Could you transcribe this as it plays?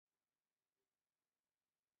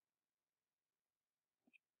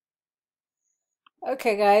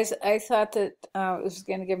Okay, guys, I thought that it was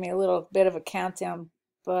going to give me a little bit of a countdown,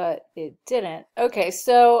 but it didn't. Okay,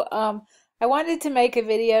 so I wanted to make a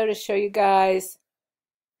video to show you guys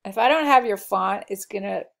if I don't have your font, it's going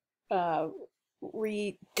to uh,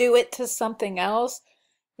 redo it to something else.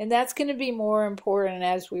 And that's going to be more important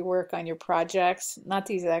as we work on your projects, not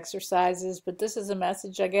these exercises, but this is a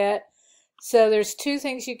message I get. So there's two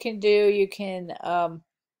things you can do. You can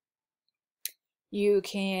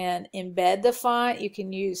embed the font. You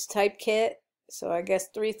can use Typekit. So I guess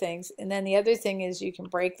three things. And then the other thing is you can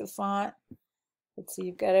break the font. Let's see,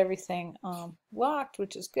 you've got everything locked,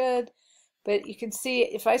 which is good. But you can see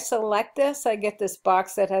if I select this, I get this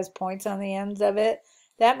box that has points on the ends of it.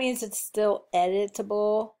 That means it's still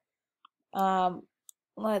editable. Um,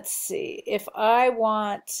 let's see. If I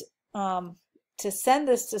want to send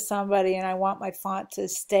this to somebody and I want my font to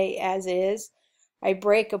stay as is, I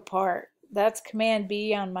break apart. That's Command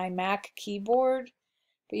B on my Mac keyboard,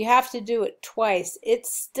 but you have to do it twice.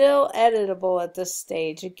 It's still editable at this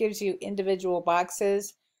stage. It gives you individual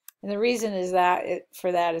boxes, and the reason is that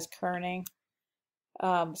for that is kerning.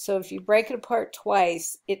 So if you break it apart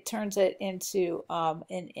twice, it turns it into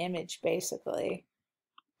an image basically.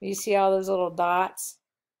 You see all those little dots?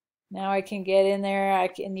 Now I can get in there, I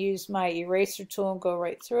can use my eraser tool and go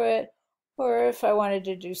right through it. Or if I wanted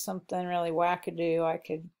to do something really wackadoo, I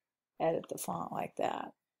could edit the font like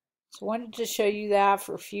that. So I wanted to show you that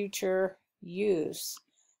for future use.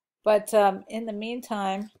 But in the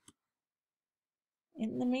meantime,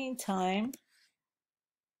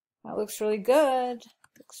 that looks really good.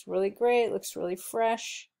 Looks really great. Looks really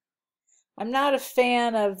fresh. I'm not a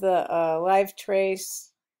fan of the live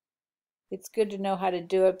trace. It's good to know how to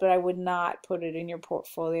do it, but I would not put it in your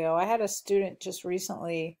portfolio. I had a student just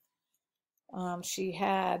recently. She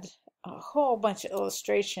had a whole bunch of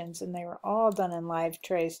illustrations, and they were all done in live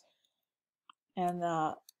trace. And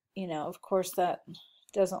of course, that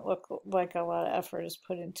doesn't look like a lot of effort is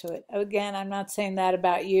put into it. Again, I'm not saying that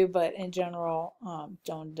about you, but in general,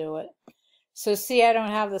 don't do it. So see, I don't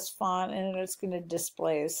have this font, and it's going to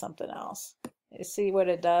display as something else. You see what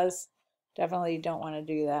it does? Definitely don't want to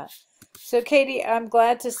do that. So Katie, I'm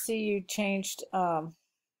glad to see you changed the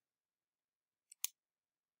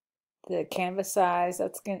canvas size.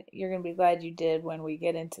 You're gonna be glad you did when we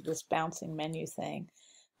get into this bouncing menu thing.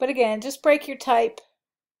 But again, just break your type.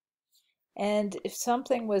 And if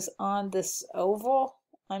something was on this oval,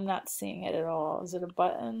 I'm not seeing it at all. Is it a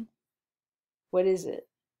button? What is it?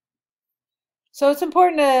 So it's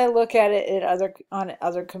important to look at it on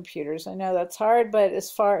other computers. I know that's hard, but as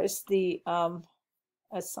far as the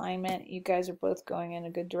assignment, you guys are both going in a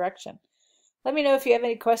good direction. Let me know if you have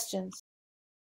any questions.